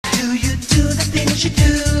do you do the things you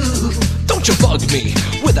do? Don't you bug me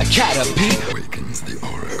with a caterpie. Awakens the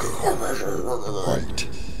oracle. Right.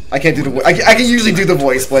 I can't do the. I can usually do the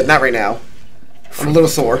voice, but not right now. I'm a little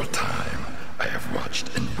sore. For time, I have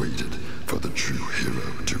watched and waited for the true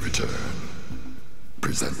hero to return.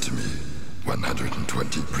 Present to me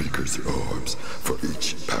 120 precursor orbs for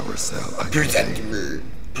each power cell I Present to me.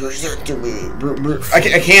 Present to me. I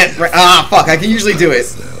can't. Ah, fuck! I can usually do it.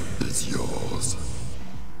 Cell is yours.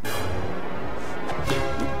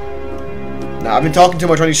 Nah, I've been talking too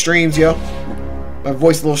much on these streams, yo. My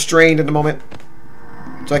voice is a little strained at the moment,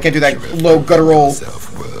 so I can't do that low guttural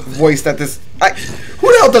voice that this.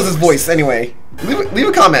 Who the hell does this voice anyway? Leave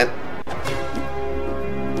a comment.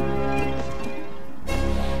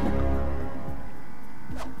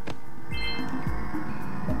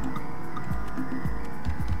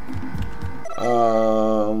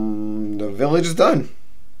 The village is done.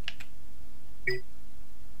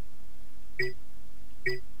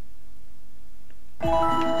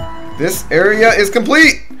 This area is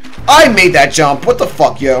complete. I made that jump. What the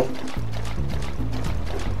fuck, yo?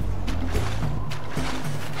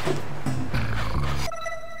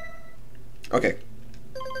 Okay.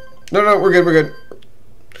 No, we're good. We're good.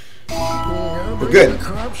 We're good.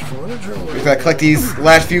 We gotta collect these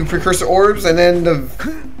last few precursor orbs, and then the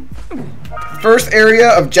first area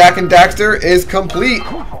of Jak and Daxter is complete.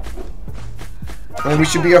 And we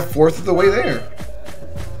should be a fourth of the way there.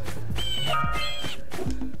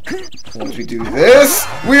 Once we do this,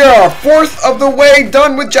 we are a fourth of the way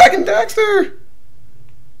done with Jak and Daxter.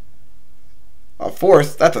 A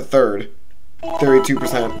fourth? That's a third.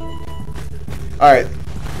 32%. Alright.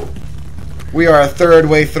 We are a third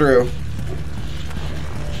way through.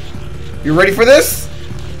 You ready for this?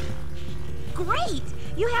 Great!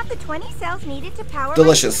 You have the 20 cells needed to power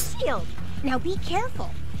Delicious. my shield. Now be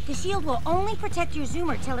careful. The shield will only protect your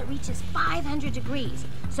zoomer till it reaches 500 degrees,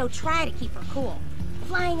 so try to keep her cool.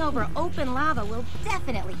 Flying over open lava will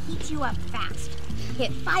definitely heat you up fast.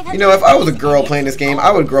 Hit 500. You know, if I was a girl playing this game,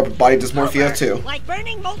 I would grow up with body dysmorphia too. Like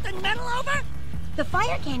burning molten metal over? The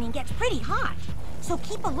fire canyon gets pretty hot, so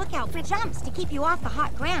keep a lookout for jumps to keep you off the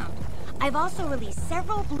hot ground. I've also released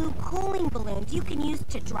several blue cooling balloons you can use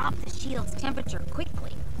to drop the shield's temperature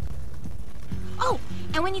quickly. Oh,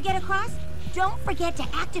 and when you get across, don't forget to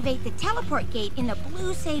activate the teleport gate in the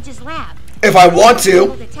Blue Sage's lab. If I want to. I'll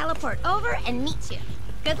be able to teleport over and meet you.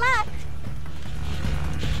 Good luck.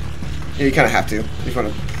 Yeah, you kind of have to. You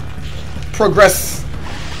want to progress.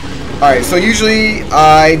 Alright, so usually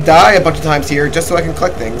I die a bunch of times here just so I can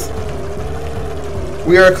collect things.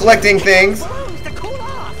 We are collecting things.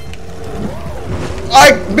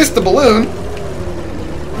 I missed the balloon.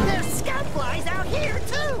 There's scout flies out here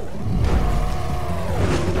too.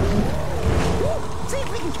 See if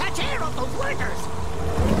we can catch air off those lurkers.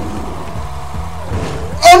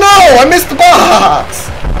 Oh no! I missed the box!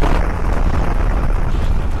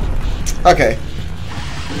 Okay.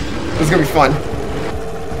 This is gonna be fun.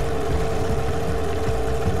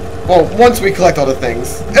 Well, once we collect all the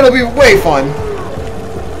things, it'll be way fun.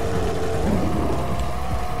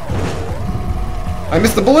 I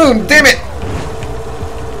missed the balloon! Damn it!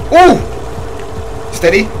 Ooh!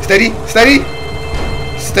 Steady, steady, steady!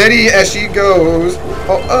 Steady as she goes.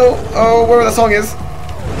 Oh, whatever that song is.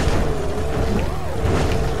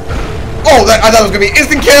 Oh, I thought it was gonna be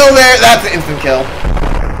instant kill there. That's an instant kill.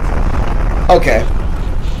 Okay.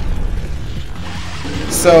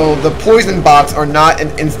 So the poison bots are not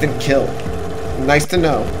an instant kill. Nice to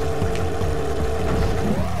know.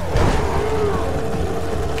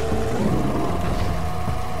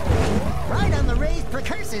 Right on the raised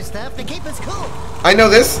precursor stuff to keep us cool. I know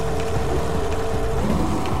this.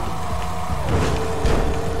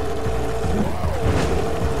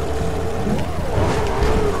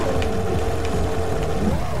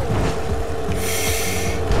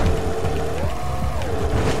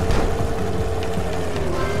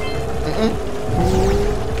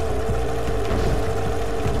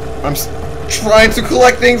 I'm trying to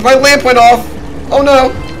collect things. My lamp went off. Oh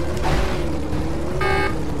no.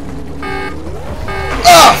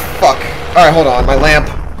 Ah, fuck. Alright, hold on. My lamp.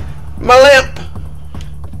 My lamp.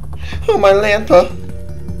 Oh, my lampa.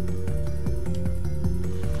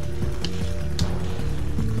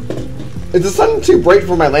 Is the sun too bright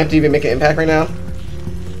for my lamp to even make an impact right now?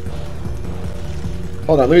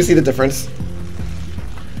 Hold on. Let me see the difference.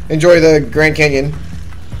 Enjoy the Grand Canyon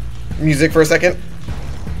music for a second.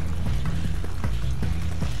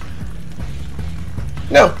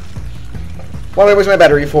 No. Why would I waste my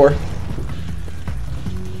battery for?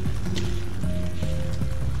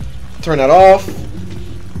 Turn that off.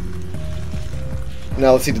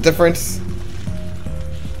 Now let's see the difference.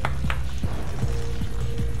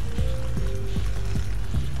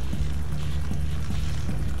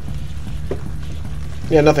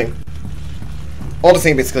 Yeah, nothing. All the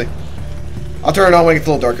same, basically. I'll turn it on when it gets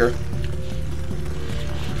a little darker.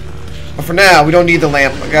 But for now, we don't need the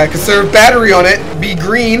lamp. I gotta conserve battery on it. Be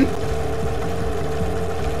green.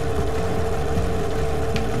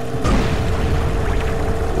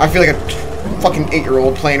 I feel like a fucking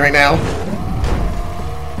 8-year-old playing right now.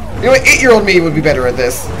 You know what? 8-year-old me would be better at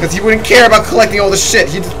this. Because he wouldn't care about collecting all this shit.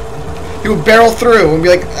 He would barrel through and be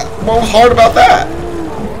like, what was hard about that?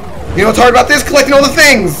 You know what's hard about this? Collecting all the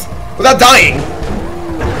things without dying.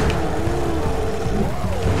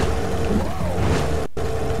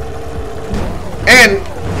 And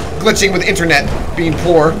glitching with the internet being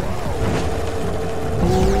poor.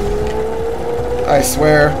 I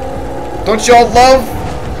swear. Don't y'all love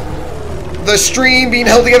the stream being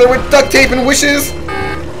held together with duct tape and wishes?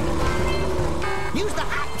 Use the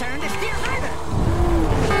hot turn to steer harder.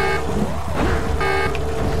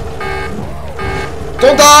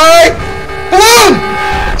 Don't die! Balloon!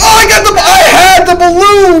 Oh, I had the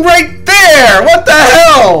balloon right there! What the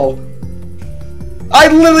hell? I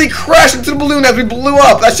literally crashed into the balloon as we blew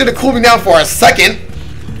up. That should have cooled me down for a second.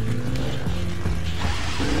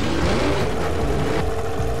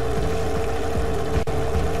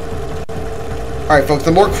 Alright, folks,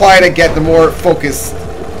 the more quiet I get, the more focused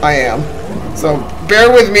I am. So, bear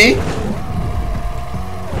with me.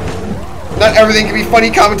 Not everything can be funny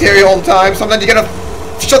commentary all the time. Sometimes you gotta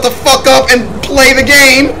shut the fuck up and play the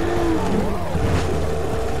game.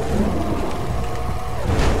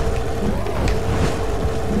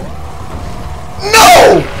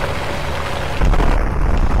 No!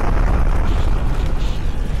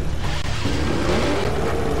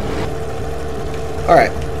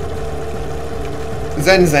 Alright.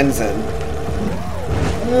 Zen, zen, zen.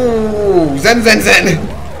 Ooh, zen, zen, zen.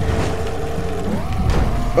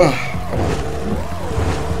 Ugh, come on.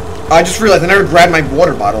 I just realized I never grabbed my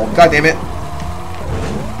water bottle. God damn it.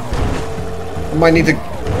 I might need to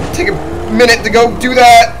take a minute to go do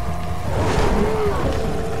that.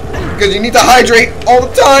 Because you need to hydrate all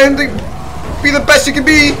the time to be the best you can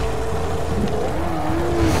be.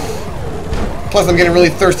 Plus, I'm getting really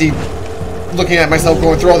thirsty looking at myself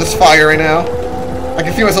going through all this fire right now. I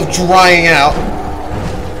can feel myself drying out.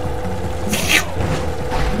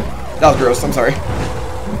 That was gross, I'm sorry.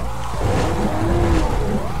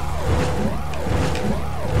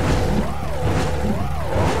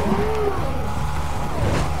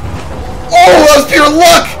 Oh, that was pure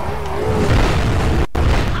luck!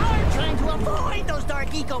 I'm trying to avoid those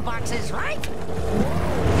dark eco boxes, right?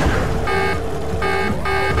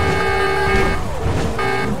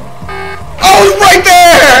 Oh, right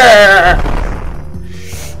there!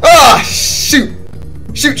 Ah, shoot!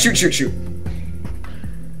 Shoot, shoot, shoot, shoot.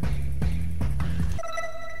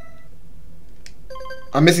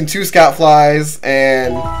 I'm missing 2 scout flies,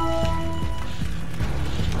 and...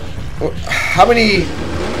 how many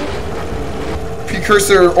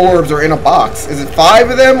precursor orbs are in a box? Is it 5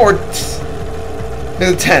 of them, or is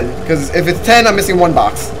it 10? Because if it's 10, I'm missing 1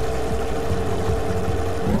 box.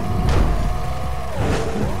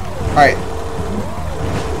 Alright.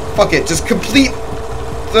 Fuck it, just complete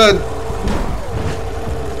the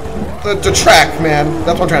track, man.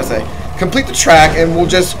 That's what I'm trying to say. Complete the track, and we'll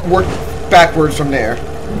just work backwards from there.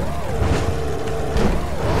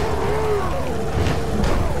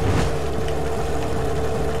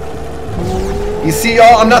 You see,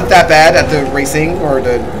 y'all, I'm not that bad at the racing or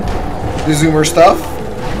the zoomer stuff.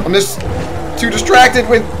 I'm just too distracted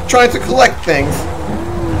with trying to collect things.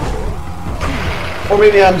 Or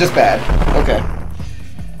maybe I'm just bad. Okay.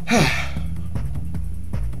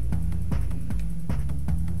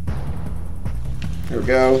 There we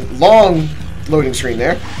go. Long loading screen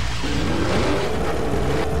there.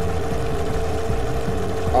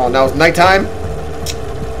 Oh, now it's nighttime.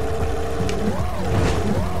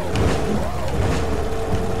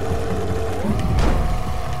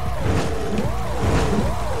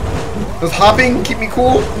 Does hopping keep me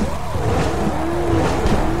cool?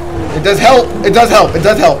 It does help. It does help. It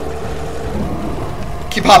does help.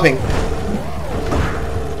 Keep hopping.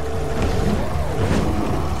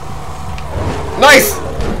 Nice!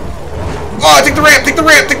 Oh, take the ramp! Take the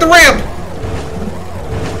ramp! Take the ramp!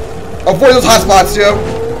 Avoid those hot spots, yo.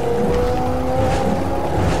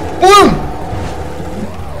 Boom!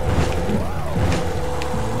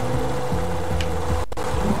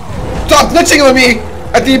 Stop glitching on me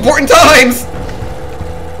at the important times!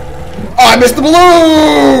 Oh, I missed the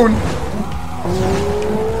balloon!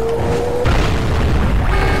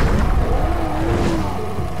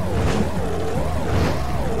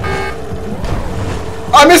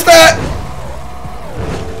 I missed that!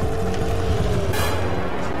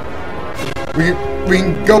 We We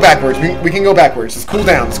can go backwards. We can go backwards. Just cool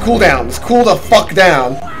down. Just cool down. Just cool the fuck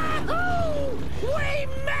down. Wahoo! We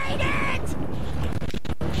made it!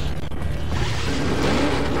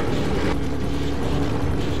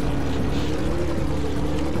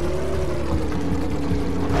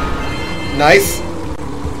 Nice.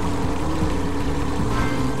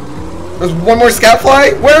 There's one more scout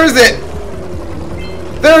fly? Where is it?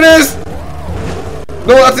 There it is!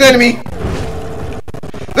 No, that's an enemy.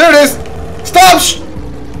 There it is! Stop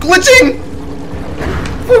glitching!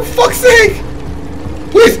 For fuck's sake!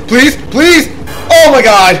 Please, please, please! Oh my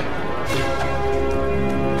god!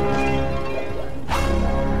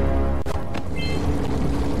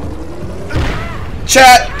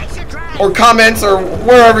 Chat or comments or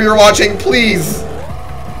wherever you're watching, please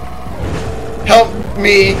help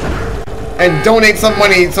me and donate some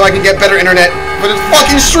money so I can get better internet for this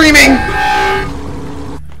fucking streaming!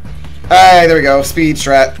 Alright, there we go. Speed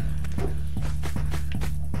strat.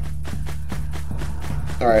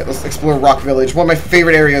 Alright, let's explore Rock Village. One of my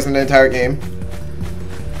favorite areas in the entire game.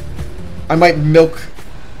 I might milk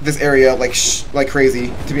this area like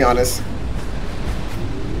crazy, to be honest.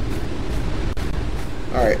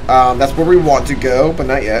 Alright, that's where we want to go, but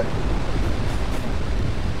not yet.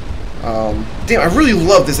 Damn, I really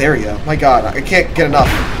love this area. My god, I can't get enough.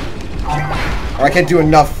 Or I can't do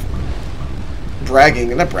enough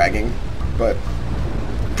bragging. Not bragging, but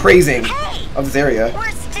praising of this area.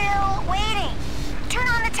 We're still waiting. Turn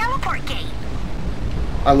on the teleport gate.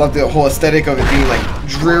 I love the whole aesthetic of it being like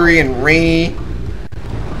dreary and rainy.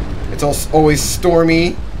 It's always stormy.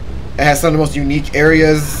 It has some of the most unique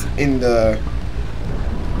areas in all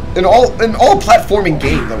platforming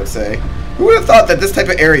games, I would say. Who would have thought that this type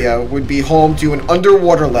of area would be home to an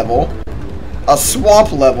underwater level, a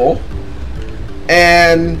swamp level,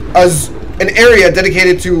 and an area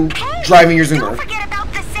dedicated to driving your Zoomer? Don't forget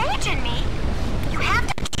about the sage and me. You have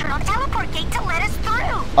to turn on the teleport gate to let us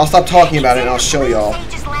through. I'll stop talking about it and I'll show y'all.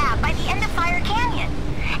 Sage's lab by the end of Fire Canyon.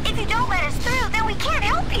 If you don't let us through, then we can't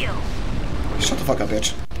help you. Shut the fuck up,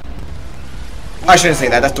 bitch. I shouldn't say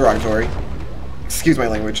that. That's derogatory. Excuse my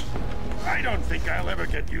language. I don't think I'll ever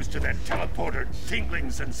get used to that teleporter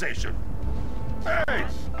tingling sensation. Hey!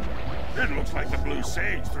 It looks like the Blue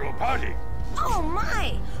Sage threw a party. Oh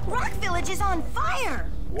my! Rock Village is on fire!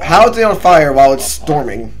 How is it on fire while it's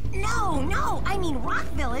storming? No, I mean Rock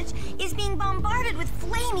Village is being bombarded with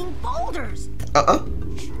flaming boulders.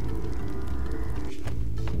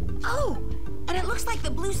 Oh, and it looks like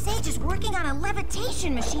the Blue Sage is working on a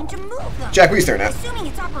levitation machine to move them. Jack, what are you staring at? Assuming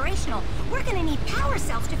it's operational, we're gonna need power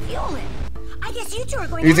cells to fuel it. I guess you two are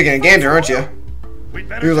going You're to taking a gander, aren't you?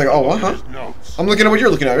 He was like, oh, what, huh? I'm looking at what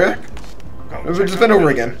you're looking at, right? Just bend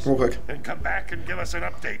over again, real quick. And come back and give us an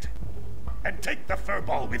update. And take the fur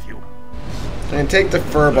ball with you. And take the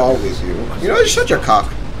fur ball with you. You know, just shut your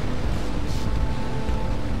cock.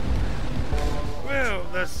 Well,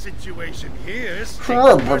 the situation here is...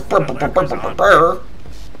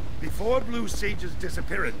 Before Blue Sage's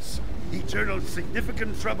disappearance, he journaled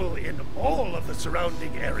significant trouble in all of the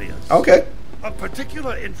surrounding areas. Okay. Of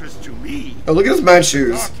particular interest to me... Oh, look at this man's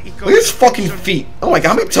shoes. Look at his fucking feet. Oh my god,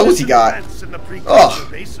 how many toes he got?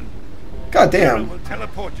 Ugh. God damn. Will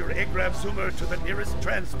teleport your Agrav Zoomer to the nearest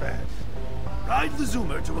transpad. Ride the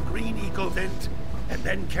Zoomer to a green eco vent, and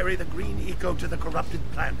then carry the green eco to the corrupted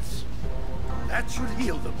plants. That should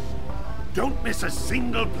heal them. Don't miss a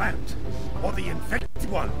single plant, or the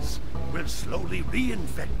infected ones will slowly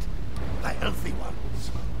reinfect the healthy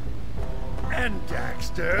ones. And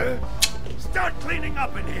Daxter, start cleaning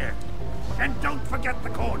up in here. And don't forget the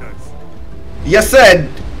corners. You said,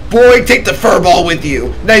 boy, take the fur ball with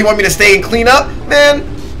you. Now you want me to stay and clean up? Man.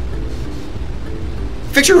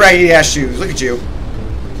 Fix your raggedy ass shoes. Look at you.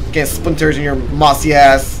 Getting splinters in your mossy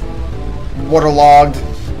ass, waterlogged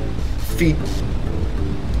feet,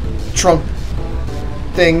 trunk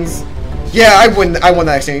things. Yeah, I won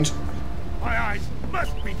that exchange. My eyes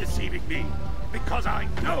must be deceiving me, because I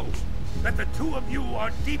know that the two of you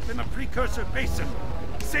are deep in the precursor basin,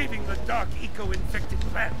 saving the dark eco-infected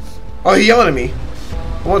plants. Oh, he's yelling at me.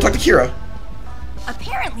 I want to talk to Kira.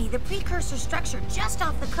 Apparently, the precursor structure just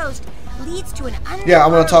off the coast leads to an underwater Yeah, I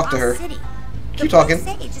want to talk to her. city. Keep talking.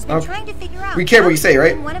 Sage has been trying to figure out we care what you say,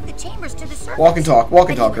 right? one of the chambers to the surface. Walk and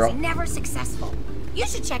talk, girl. Never successful. You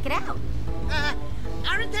should check it out.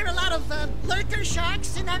 Aren't there a lot of lurker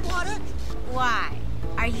sharks in that water? Why?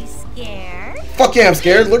 Are you scared? Fuck yeah, I'm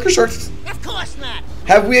scared. Lurker sharks. Of course not.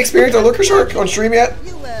 Have we experienced a lurker shark on stream yet?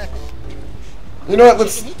 You know what?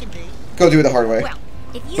 Let's go do it the hard way. Well,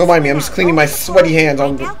 if you don't mind me. I'm just cleaning my sweaty hands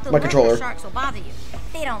on my controller. Sharks will bother you.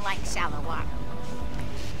 They don't like shallow water.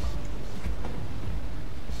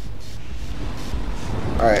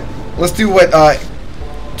 Alright, let's do what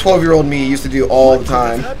 12-year-old me used to do all the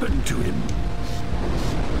time. What happened to him?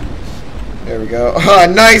 There we go.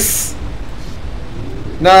 Nice!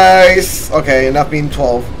 Nice! Okay, enough being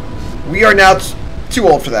 12. We are now too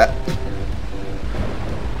old for that.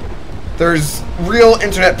 There's real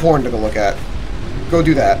internet porn to go look at. Go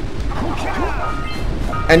do that.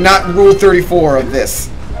 And not Rule 34 of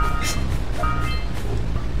this.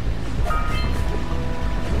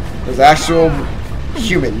 There's actual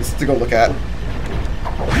humans to go look at.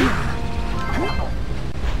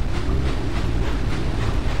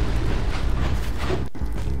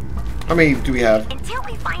 How many do we have? Until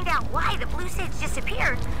we find out why the blue Sid's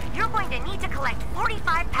disappeared, you're going to need to collect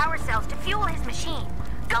 45 power cells to fuel his machine.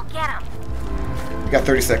 Go get them. We got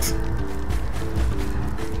 36.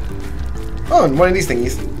 Oh, and one of these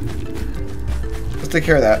thingies. Let's take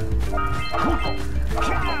care of that.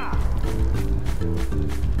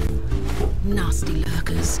 Nasty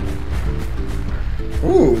lurkers.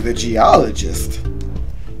 Ooh, the geologist.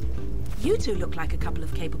 You two look like a couple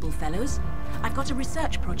of capable fellows. I've got a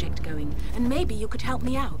research project going, and maybe you could help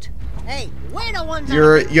me out. Hey, we're the ones.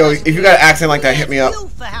 Yo, if you got an accent like that, hit me up. You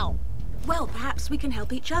for help. Well, perhaps we can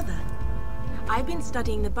help each other. I've been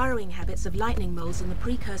studying the burrowing habits of lightning moles in the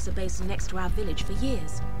precursor basin next to our village for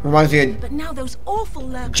years. Reminds me of But now those awful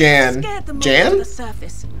lurkers Jan. scared the moles Jan? to the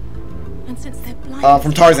surface. And since they're blind,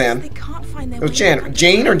 from Tarzan. they can't find their It was way Jan. back.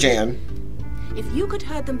 Jane or Jan? If you could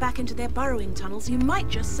herd them back into their burrowing tunnels, you might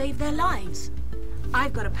just save their lives.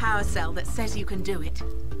 I've got a power cell that says you can do it.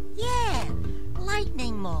 Yeah,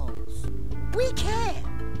 lightning moles. We can.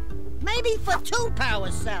 Maybe for 2 power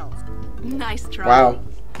cells. Nice try. Wow.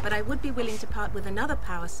 But I would be willing to part with another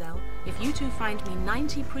power cell if you two find me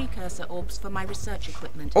 90 precursor orbs for my research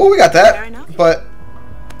equipment. Oh, we got Fair that. enough? But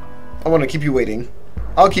I want to keep you waiting.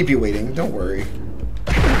 I'll keep you waiting. Don't worry.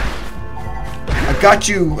 I got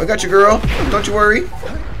you. I got you, girl. Don't you worry.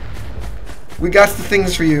 We got the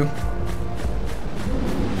things for you.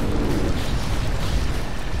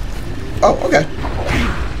 Oh, okay.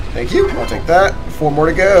 Thank you. I'll take that. 4 more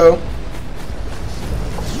to go.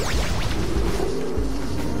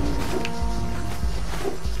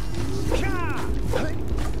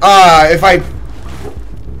 If I...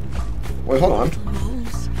 Wait, hold on.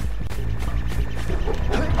 Moles.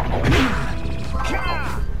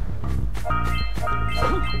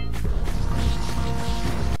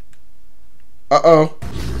 Uh-oh.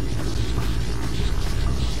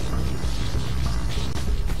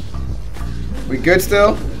 We good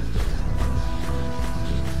still?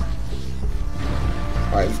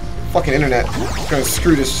 Alright, fucking internet. It's gonna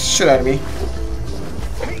screw this shit out of me.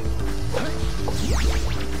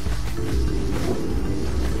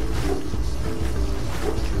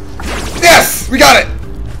 Yes! We got it!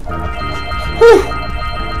 Whew!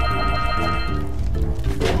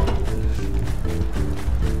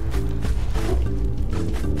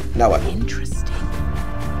 Now what? Interesting.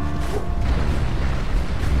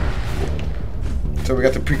 So we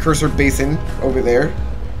got the precursor basin over there.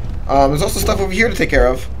 There's also stuff over here to take care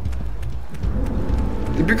of.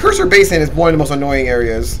 The precursor basin is one of the most annoying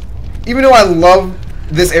areas. Even though I love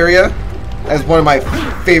this area as one of my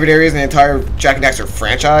favorite areas in the entire Jak Daxter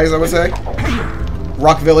franchise, I would say.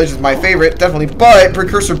 Rock Village is my favorite, definitely, but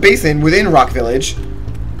precursor basin within Rock Village,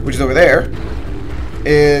 which is over there,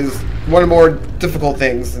 is one of the more difficult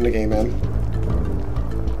things in the game, man.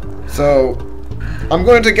 So I'm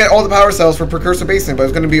going to get all the power cells for precursor basin, but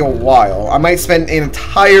it's going to be a while. I might spend an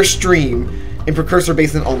entire stream in precursor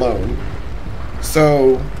basin alone.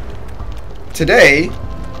 So today,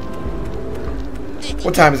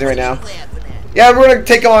 what time is it right now? Yeah, we're going to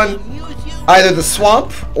take on either the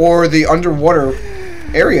swamp or the underwater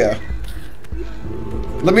area.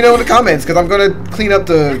 Let me know in the comments, because I'm going to clean up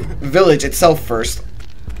the village itself first.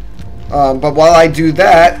 But while I do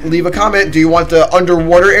that, leave a comment. Do you want the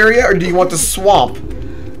underwater area or do you want the swamp?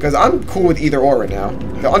 Because I'm cool with either or right now.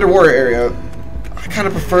 The underwater area, I kind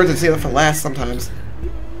of prefer to save it for last sometimes.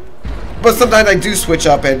 But sometimes I do switch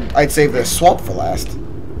up and I'd save the swamp for last.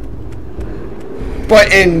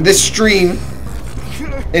 But in this stream,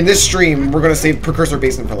 we're going to save precursor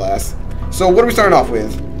basin for last. So what are we starting off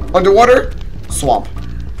with? Underwater? Swamp.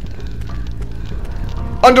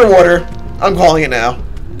 Underwater. I'm calling it now.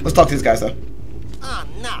 Let's talk to these guys, though. Oh,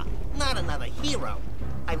 no. Not another hero.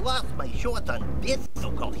 I lost my shorts on this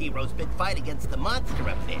so-called hero's big fight against the monster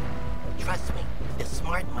up there. Trust me, the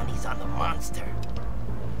smart money's on the monster.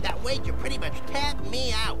 That wager pretty much tapped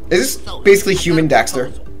me out. Is this basically human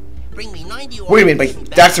Daxter? Bring me 90 Wait a minute,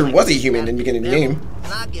 but Daxter was a human in the beginning of the game.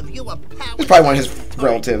 And I'll give you a power. He's probably one of his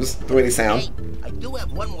relatives, the way they sound. Hey, I do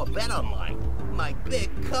have one more bet on mine. My big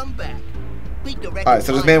comeback. Alright,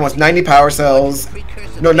 so this man wants 90 power cells.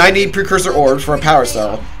 No, 90 precursor orbs for a power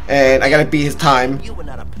cell. And I gotta beat his time.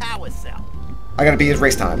 I gotta beat his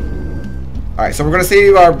race time. Alright, so we're gonna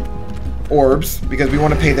save our orbs because we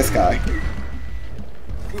want to pay this guy.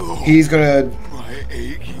 He's gonna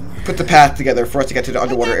put the path together for us to get to the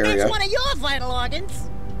underwater area. That's one of your vital organs.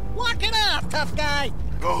 Walk it off, tough guy.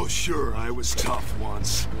 Oh, sure, I was tough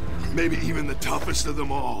once. Maybe even the toughest of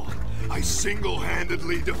them all. I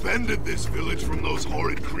single-handedly defended this village from those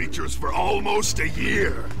horrid creatures for almost a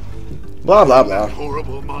year. Blah, blah, blah. That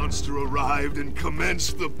horrible monster arrived and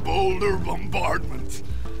commenced the boulder bombardment.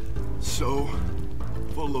 So,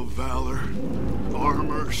 full of valor,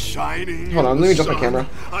 armor shining. Hold on, let me adjust my camera.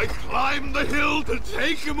 I climbed the hill to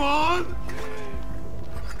take him on.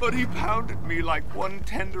 But he pounded me like one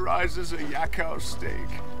tenderizes a yakkow steak.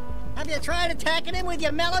 Have you tried attacking him with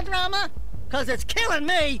your melodrama? 'Cause it's killing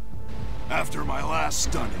me. After my last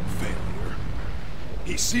stunning failure,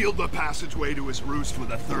 he sealed the passageway to his roost with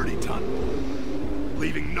a 30-ton,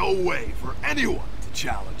 leaving no way for anyone to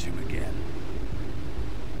challenge him again.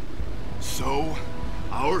 So,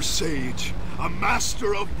 our sage, a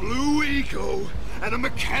master of blue eco, and a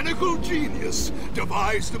mechanical genius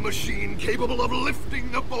devised a machine capable of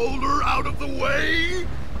lifting the boulder out of the way.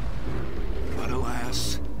 But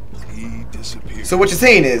alas, he disappeared. So what you're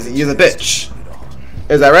saying is, you're the bitch.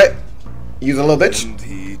 Is that right? You're a little bitch? And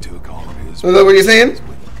he took all of his Is that what you're saying?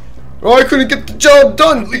 Oh, I couldn't get the job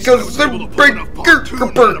done because the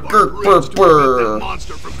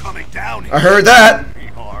monster from coming down. I heard that.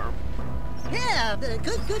 Yeah,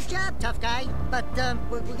 good job, tough guy. But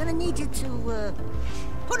we're gonna need you to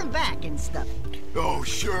put him back and stuff. Oh,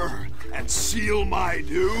 sure, and seal my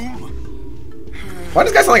doom. Why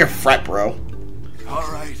does this guy sound like a frat bro?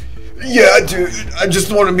 All right. Yeah, dude. I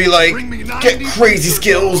just want to be like, get crazy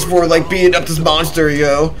skills for like beating up this monster,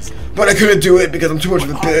 yo. But I couldn't do it because I'm too much of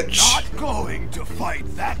a bitch. I'm not going to fight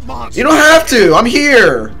that monster. You don't have to. I'm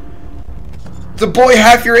here. The boy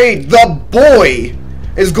half your age. The boy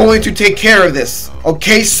is going to take care of this.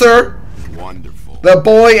 Okay, sir? Wonderful. The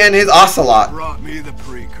boy and his ocelot. Brought me the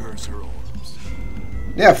precursor orbs.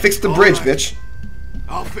 Yeah, fix the bridge, bitch.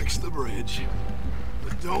 I'll fix the bridge.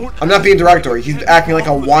 But don't. I'm not being derogatory. He's acting like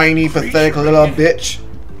a whiny, pathetic little bitch.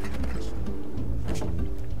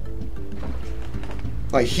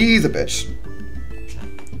 Like, he's a bitch.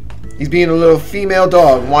 He's being a little female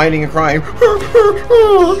dog, whining and crying.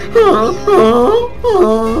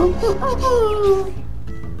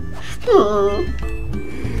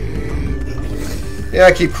 Yeah,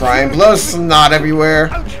 I keep crying. Blood snot everywhere.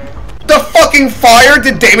 The fucking fire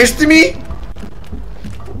did damage to me?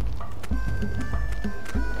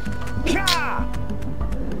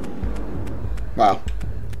 Wow.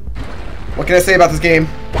 What can I say about this game?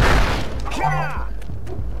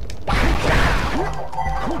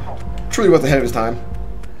 Truly was ahead of his time.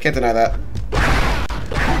 Can't deny that.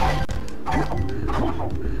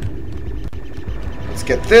 Let's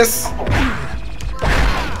get this.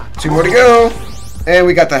 2 more to go. And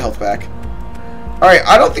we got that health back. Alright,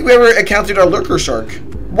 I don't think we ever encountered a lurker shark.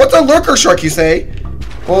 What's a lurker shark, you say?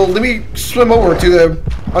 Well, let me swim over to the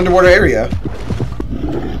underwater area.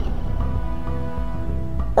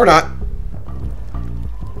 Or not.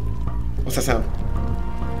 What's that sound?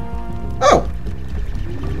 Oh!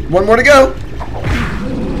 1 more to go.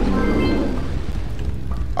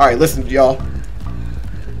 Alright, listen, y'all.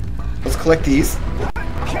 Let's collect these.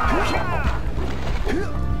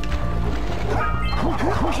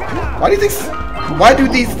 Why do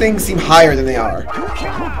these things seem higher than they are?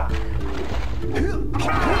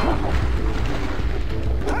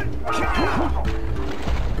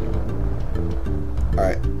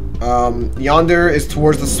 Alright. Yonder is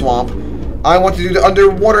towards the swamp. I want to do the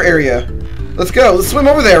underwater area. Let's go. Let's swim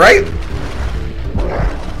over there, right?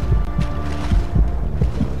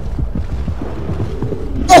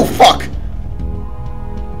 Oh, fuck!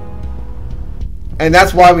 And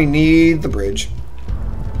that's why we need the bridge.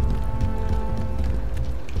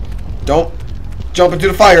 Don't jump into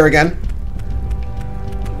the fire again.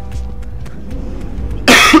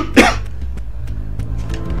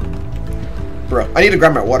 Bro, I need to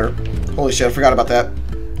grab my water. Holy shit, I forgot about that.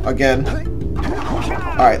 Again.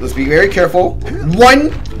 Alright, let's be very careful.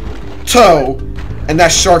 1 toe, and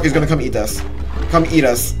that shark is gonna come eat us. Come eat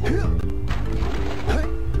us.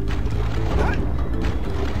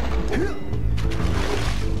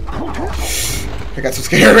 I got so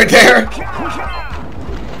scared right there.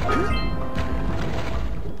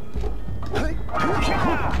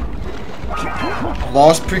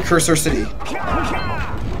 Lost Precursor City.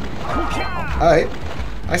 Alright.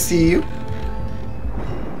 I see you.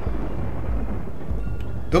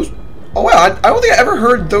 Those... Oh wow, I don't think I ever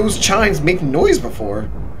heard those chimes make noise before.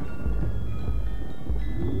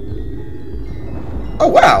 Oh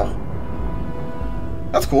wow.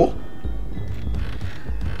 That's cool.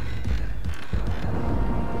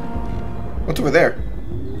 What's over there?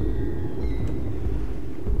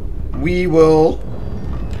 We will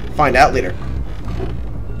find out later.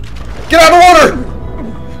 Get out of the water!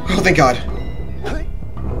 Oh, thank God.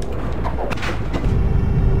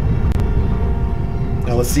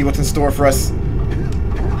 Now let's see what's in store for us.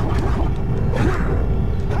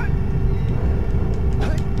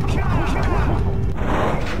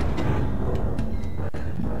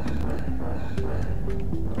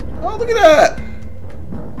 Oh, look at that!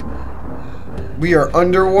 We are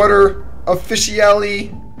underwater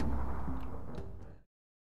officially.